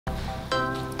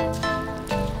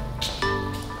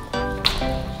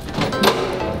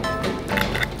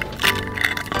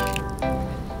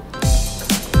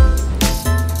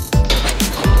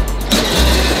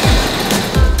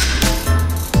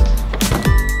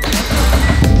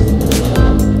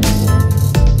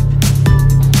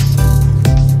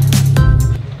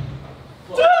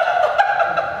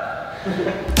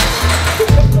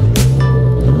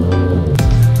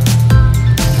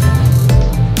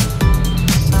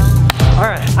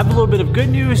I have a little bit of good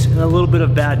news and a little bit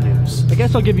of bad news. I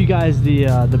guess I'll give you guys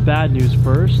the bad news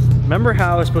first. Remember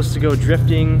how I was supposed to go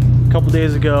drifting a couple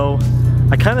days ago?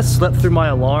 I kind of slept through my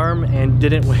alarm and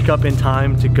didn't wake up in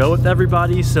time to go with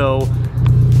everybody, so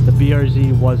the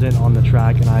BRZ wasn't on the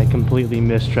track and I completely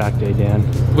missed track day, Dan.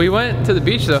 We went to the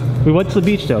beach though. We went to the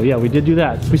beach though, yeah, we did do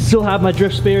that. We still have my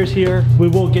drift spares here. We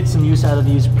will get some use out of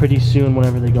these pretty soon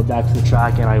whenever they go back to the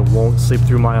track and I won't sleep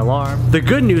through my alarm. The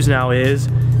good news now is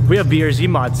we have BRZ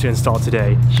mods to install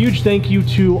today. Huge thank you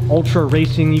to Ultra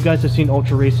Racing. You guys have seen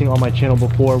Ultra Racing on my channel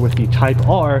before with the Type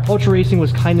R. Ultra Racing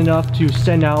was kind enough to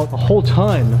send out a whole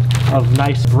ton of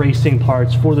nice racing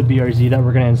parts for the BRZ that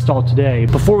we're gonna install today.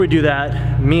 Before we do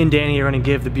that, me and Danny are gonna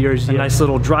give the BRZ a nice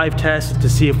little drive test to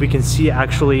see if we can see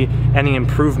actually any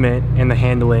improvement in the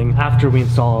handling after we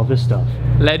install all this stuff.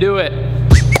 Let's do it.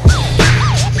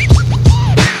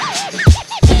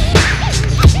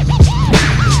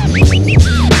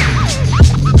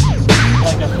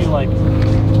 Like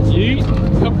yeet,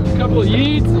 couple of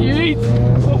yeets.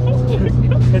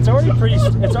 It's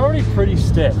already pretty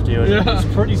stiff, dude. Yeah.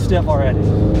 It's pretty stiff already.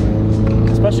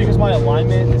 Especially because my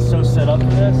alignment is so set up for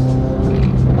this.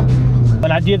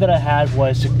 An idea that I had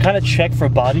was to kind of check for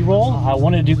body roll. I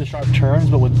wanted to do the sharp turns,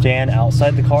 but with Dan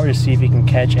outside the car to see if he can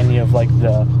catch any of like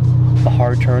the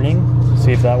hard turning.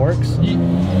 See if that works. Yeet.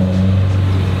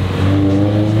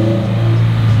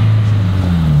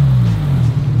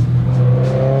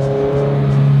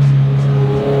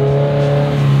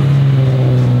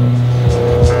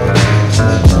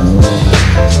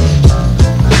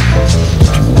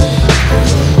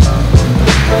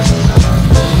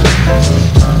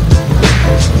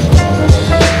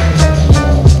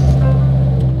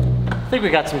 I think we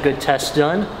got some good tests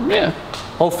done. Yeah.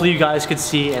 Hopefully you guys could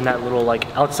see in that little like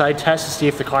outside test to see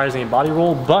if the car has any body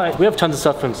roll, but we have tons of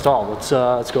stuff to install. Let's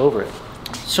go over it.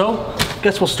 So, I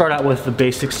guess we'll start out with the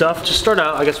basic stuff. To start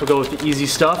out, I guess we'll go with the easy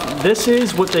stuff. This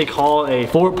is what they call a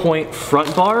 4-point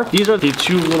front bar. These are the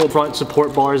two little front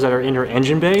support bars that are in your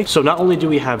engine bay. So not only do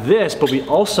we have this, but we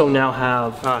also now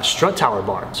have a strut tower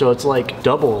bar. So it's like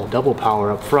double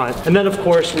power up front. And then of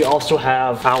course, we also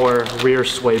have our rear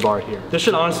sway bar here. This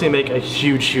should honestly make a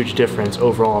huge difference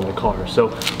overall in the car. So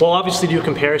we'll obviously do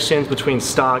comparisons between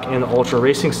stock and ultra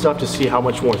racing stuff to see how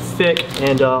much more thick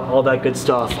and all that good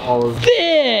stuff, all of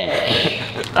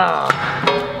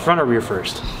front or rear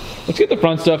first? Let's get the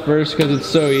front stuff first because it's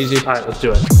so easy. All right, let's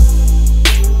do it.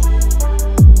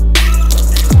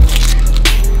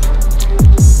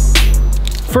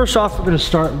 First off, we're gonna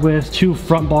start with two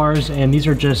front bars, and these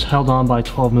are just held on by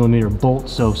 12mm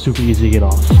bolts, so super easy to get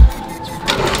off.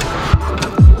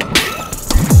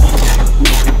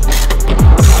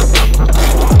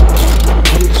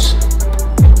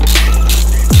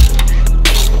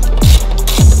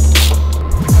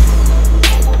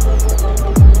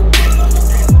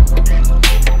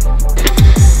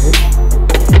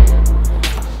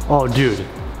 Oh, dude,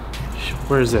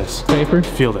 where is this? Paper?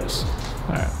 Feel this.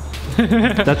 All right.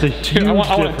 That's a huge dude, I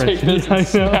want to take this and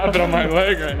snap it on my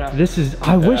leg right now. This is,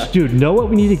 I wish, dude, know what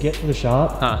we need to get for the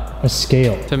shop? Huh. A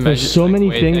scale. There's so many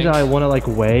things that I want to like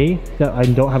weigh that I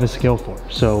don't have a scale for.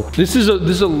 So this is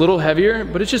a little heavier,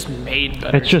 but it's just made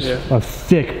better. It's just a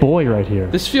thick boy right here.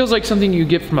 This feels like something you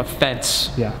get from a fence.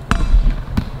 Yeah.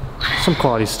 Some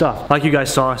quality stuff. Like you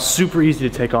guys saw, super easy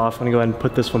to take off. I'm gonna go ahead and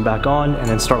put this one back on and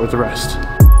then start with the rest.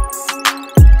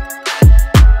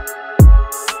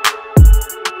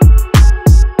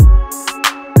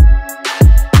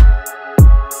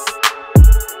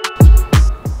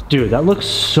 Dude, that looks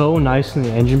so nice in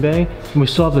the engine bay. And we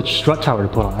still have the strut tower to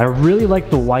put on. I really like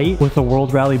the white with the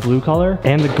World Rally blue color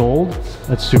and the gold.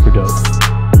 That's super dope.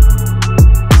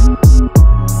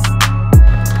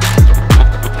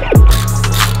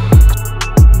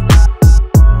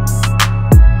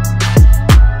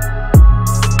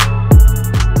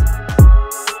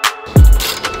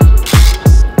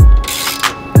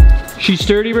 She's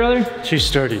sturdy, brother? She's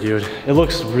sturdy, dude. It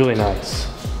looks really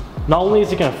nice. Not only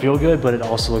is it gonna feel good, but it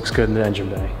also looks good in the engine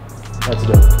bay. That's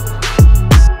dope.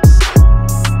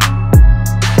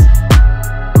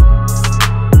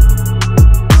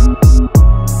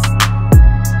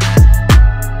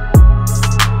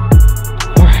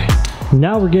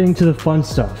 Now we're getting to the fun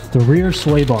stuff, the rear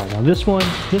sway bar. Now this one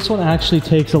actually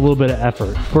takes a little bit of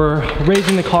effort. We're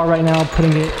raising the car right now,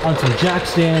 putting it on some jack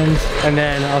stands, and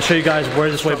then I'll show you guys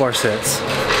where the sway bar sits.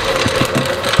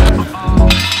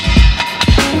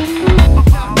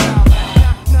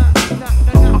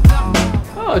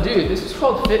 Oh dude, this is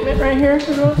called fitment right here. This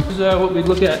is what we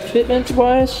look at fitment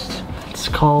wise. It's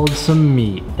called some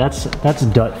meat. That's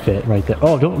Dut Fit right there.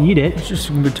 Oh, don't eat it. It's just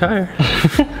a good tire.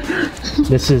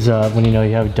 This is when you know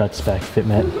you have a Dut spec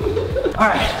fitment. All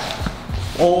right.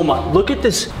 Oh my, look at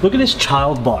this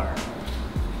child bar.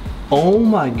 Oh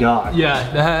my God. Yeah,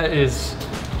 that is,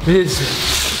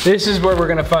 this is where we're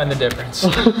gonna find the difference.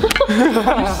 You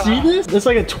see this? It's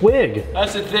like a twig.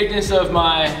 That's the thickness of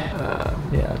my... Yeah,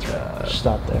 that's right.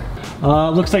 Stop there.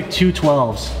 Looks like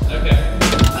 212s. Okay.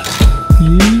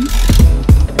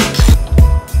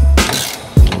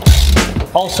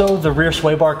 Also, the rear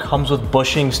sway bar comes with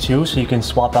bushings too, so you can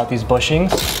swap out these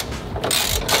bushings.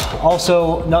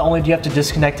 Also, not only do you have to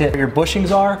disconnect it where your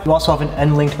bushings are, you also have an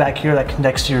end link back here that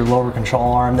connects to your lower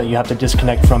control arm that you have to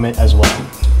disconnect from it as well.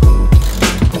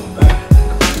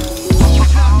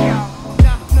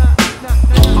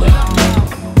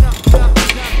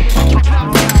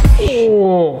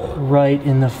 Right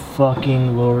in the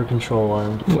fucking lower control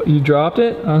arm. What, you dropped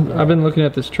it? I've been looking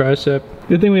at this tricep.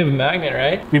 Good thing we have a magnet,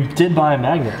 right? We did buy a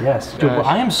magnet, yes. Dude,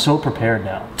 I am so prepared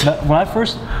now. When I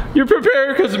first... You're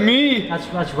prepared because of me.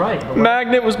 That's right.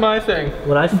 Magnet was my thing.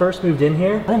 When I first moved in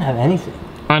here, I didn't have anything.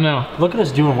 I know. Look at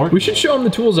us doing work. We should show them the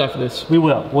tools after this. We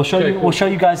will. We'll show you. Cool. We'll show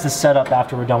you guys the setup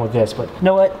after we're done with this. But you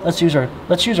know what? Let's use our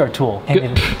tool.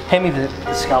 Hand me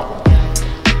the scalpel.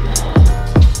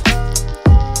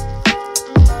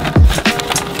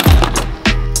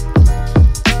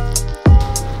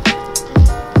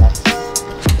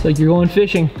 It's like you're going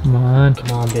fishing. Come on,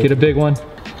 baby. Get a big one.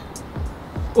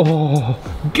 Oh,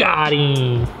 got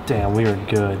him. Damn, we are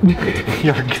good.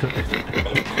 You're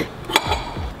good.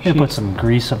 Gonna put some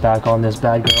grease back on this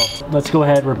bad girl. Let's go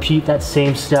ahead, repeat that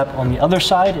same step on the other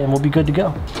side, and we'll be good to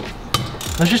go.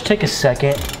 Let's just take a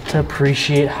second to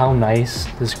appreciate how nice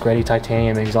this Greddy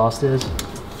titanium exhaust is.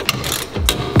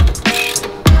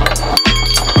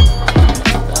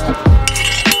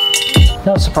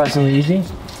 That was surprisingly easy.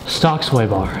 Stock sway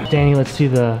bar. Danny, let's see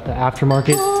the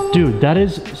aftermarket. Dude, that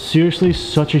is seriously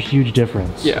such a huge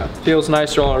difference. Yeah, feels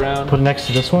nicer all around. Put it next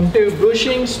to this one. New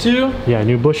bushings too. Yeah,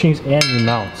 new bushings and new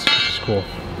mounts, which is cool.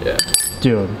 Yeah.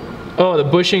 Dude. Oh, the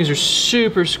bushings are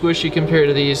super squishy compared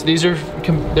to these. These are,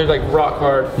 they're like rock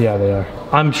hard. Yeah, they are.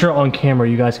 I'm sure on camera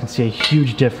you guys can see a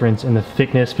huge difference in the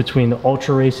thickness between the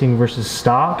Ultra Racing versus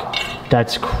stock.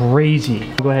 That's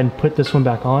crazy. Go ahead and put this one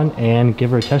back on and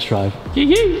give her a test drive.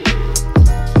 Yee-yee.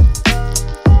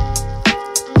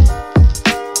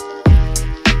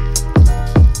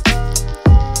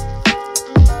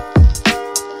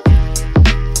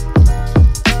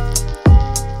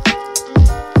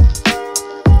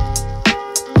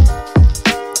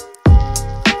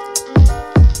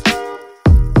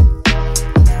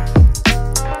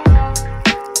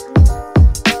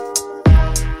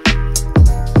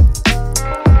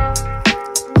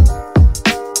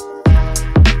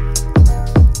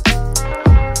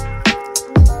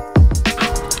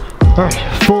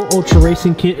 Alright, full Ultra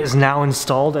Racing kit is now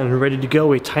installed and ready to go.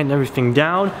 We tightened everything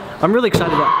down. I'm really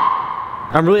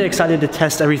excited to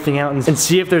test everything out and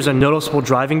see if there's a noticeable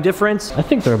driving difference. I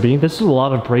think there'll be. This is a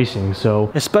lot of bracing,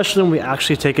 so especially when we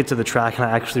actually take it to the track and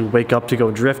I actually wake up to go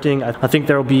drifting, I think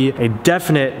there'll be a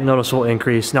definite noticeable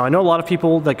increase. Now, I know a lot of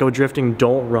people that go drifting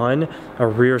don't run a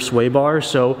rear sway bar,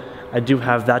 so I do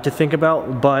have that to think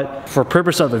about, but for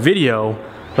purpose of the video,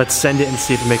 let's send it and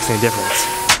see if it makes any difference.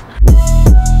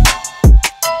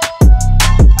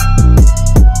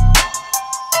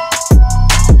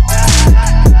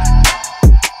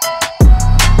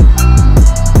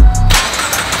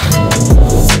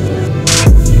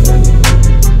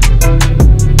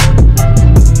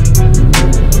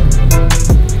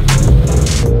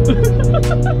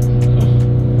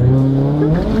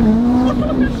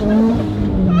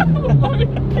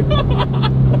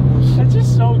 It's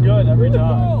just so good every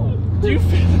time. Do you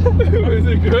feel is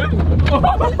it good? Oh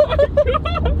my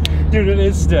God. Dude, it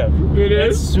is stiff. It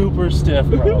is? It's super stiff,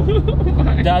 bro.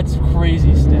 That's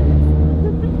crazy stiff.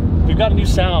 We've got a new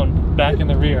sound back in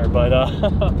the rear, but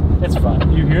it's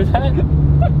fine. You hear that?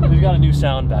 We've got a new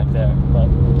sound back there, but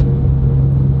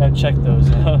gotta check those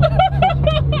out.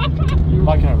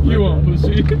 You won't,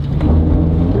 pussy.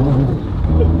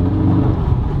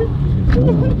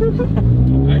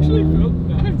 Actually felt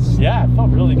nice. Yeah, it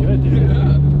felt really good, dude.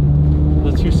 Yeah.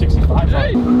 The 265.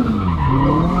 Hey.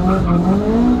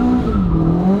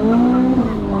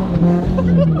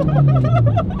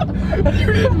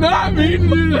 You did not mean to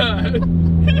do that.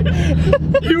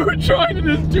 You were trying to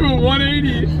just do a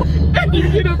 180 and you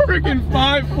get a freaking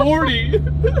 540.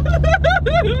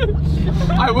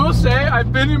 I will say,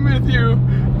 I've been in with you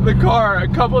the car a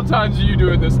couple of times you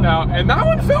doing this now, and that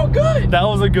one felt good. That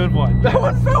was a good one. That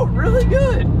one felt really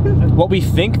good. What we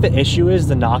think the issue is,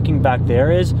 the knocking back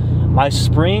there is, My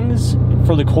springs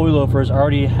for the coilovers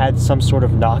already had some sort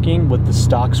of knocking with the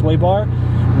stock sway bar.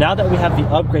 Now that we have the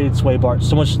upgraded sway bar, it's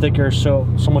so much thicker, so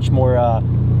much more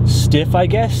stiff, I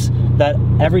guess, that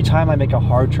every time I make a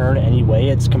hard turn anyway,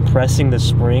 it's compressing the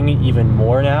spring even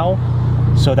more now.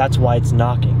 So that's why it's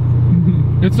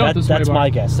knocking. It's not the sway That's bar. my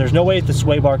guess. There's no way the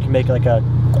sway bar can make like a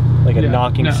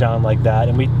knocking sound like that.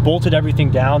 And we bolted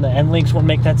everything down. The end links won't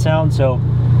make that sound. So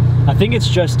I think it's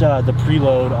just the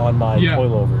preload on my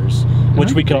coilovers,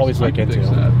 which we could always look into.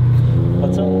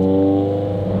 What's up?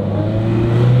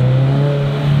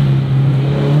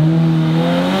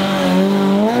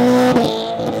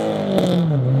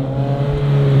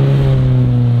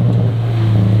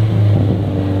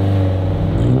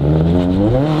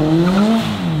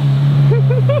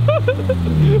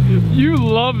 You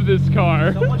love this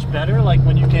car. So much better like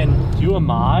when you can do a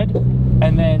mod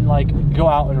and then like go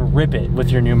out and rip it with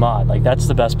your new mod. Like that's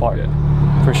the best part,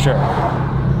 for sure.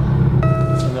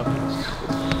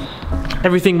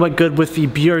 Everything went good with the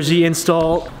BRZ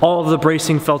install. All of the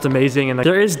bracing felt amazing, and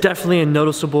there is definitely a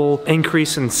noticeable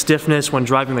increase in stiffness when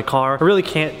driving the car. I really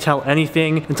can't tell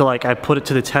anything until like I put it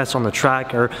to the test on the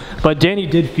track. But Danny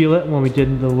did feel it when we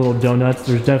did the little donuts.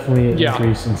 There's definitely an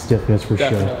increase in stiffness for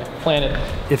sure. Plan it.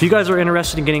 If you guys are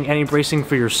interested in getting any bracing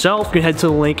for yourself, you can head to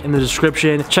the link in the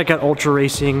description. Check out Ultra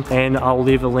Racing, and I'll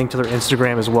leave a link to their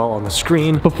Instagram as well on the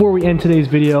screen. Before we end today's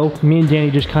video, me and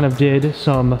Danny just kind of did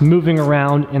some moving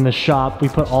around in the shop. We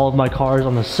put all of my cars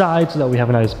on the side so that we have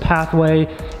a nice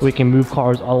pathway. We can move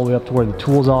cars all the way up to where the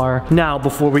tools are. Now,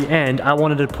 before we end, I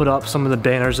wanted to put up some of the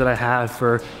banners that I have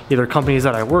for either companies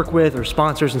that I work with or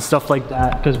sponsors and stuff like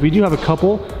that, because we do have a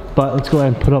couple, but let's go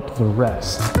ahead and put up the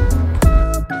rest.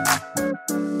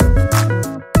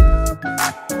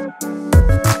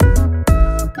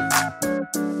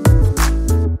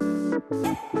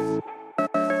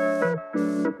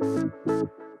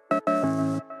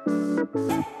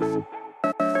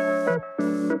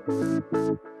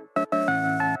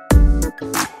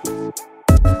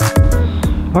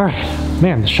 All right,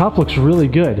 man, the shop looks really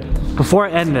good. Before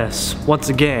I end this, once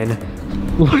again,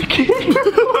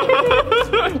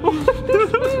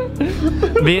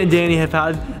 me and Danny have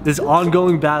had this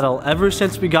ongoing battle ever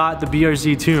since we got the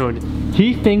BRZ tuned.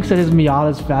 He thinks that his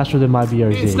Miata's faster than my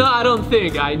BRZ. It's not, I don't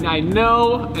think. I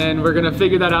know, and we're gonna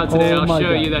figure that out today. I'll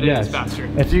show you that it is faster.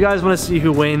 If you guys want to see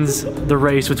who wins the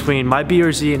race between my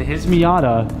BRZ and his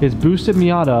Miata, his boosted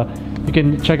Miata, you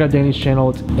can check out Danny's channel.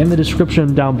 It's in the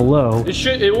description down below.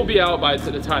 It will be out by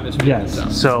the time this video is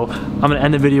out. So I'm gonna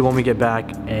end the video when we get back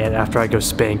and after I go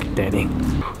spank Danny.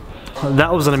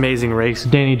 That was an amazing race.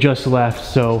 Danny just left,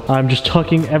 so I'm just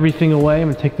tucking everything away.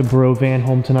 I'm gonna take the bro van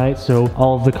home tonight, so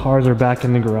all of the cars are back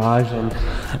in the garage. And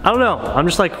I don't know, I'm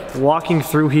just like walking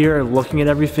through here, looking at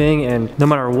everything, and no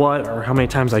matter what, or how many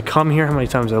times I come here, how many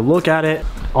times I look at it,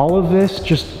 all of this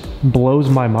just blows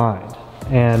my mind.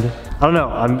 And I don't know,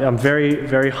 I'm very,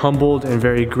 very humbled and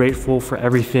very grateful for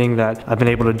everything that I've been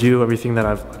able to do, everything that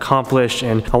I've accomplished,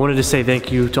 and I wanted to say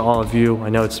thank you to all of you. I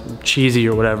know it's cheesy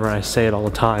or whatever, and I say it all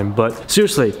the time, but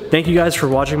seriously, thank you guys for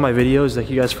watching my videos, thank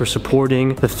you guys for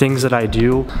supporting the things that I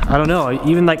do. I don't know,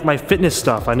 even like my fitness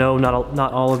stuff, I know not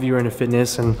all of you are into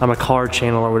fitness, and I'm a car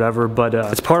channel or whatever, but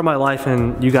it's part of my life,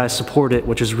 and you guys support it,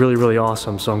 which is really, really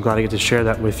awesome, so I'm glad I get to share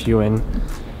that with you, and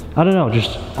I don't know,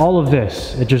 just all of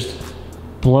this, it just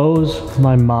blows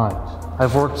my mind.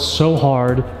 I've worked so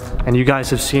hard, and you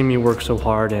guys have seen me work so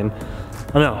hard, and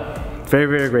I don't know, very,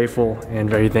 very grateful and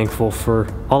very thankful for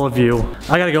all of you.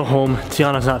 I gotta go home.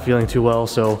 Tiana's not feeling too well,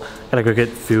 so I gotta go get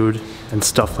food and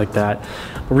stuff like that.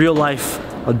 Real life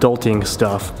adulting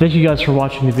stuff. Thank you guys for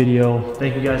watching the video.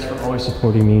 Thank you guys for always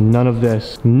supporting me. None of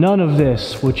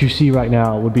this, what you see right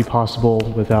now would be possible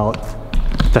without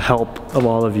the help of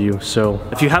all of you. So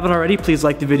if you haven't already, please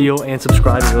like the video and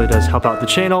subscribe. It really does help out the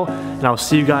channel, and I'll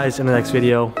see you guys in the next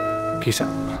video. Peace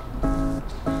out.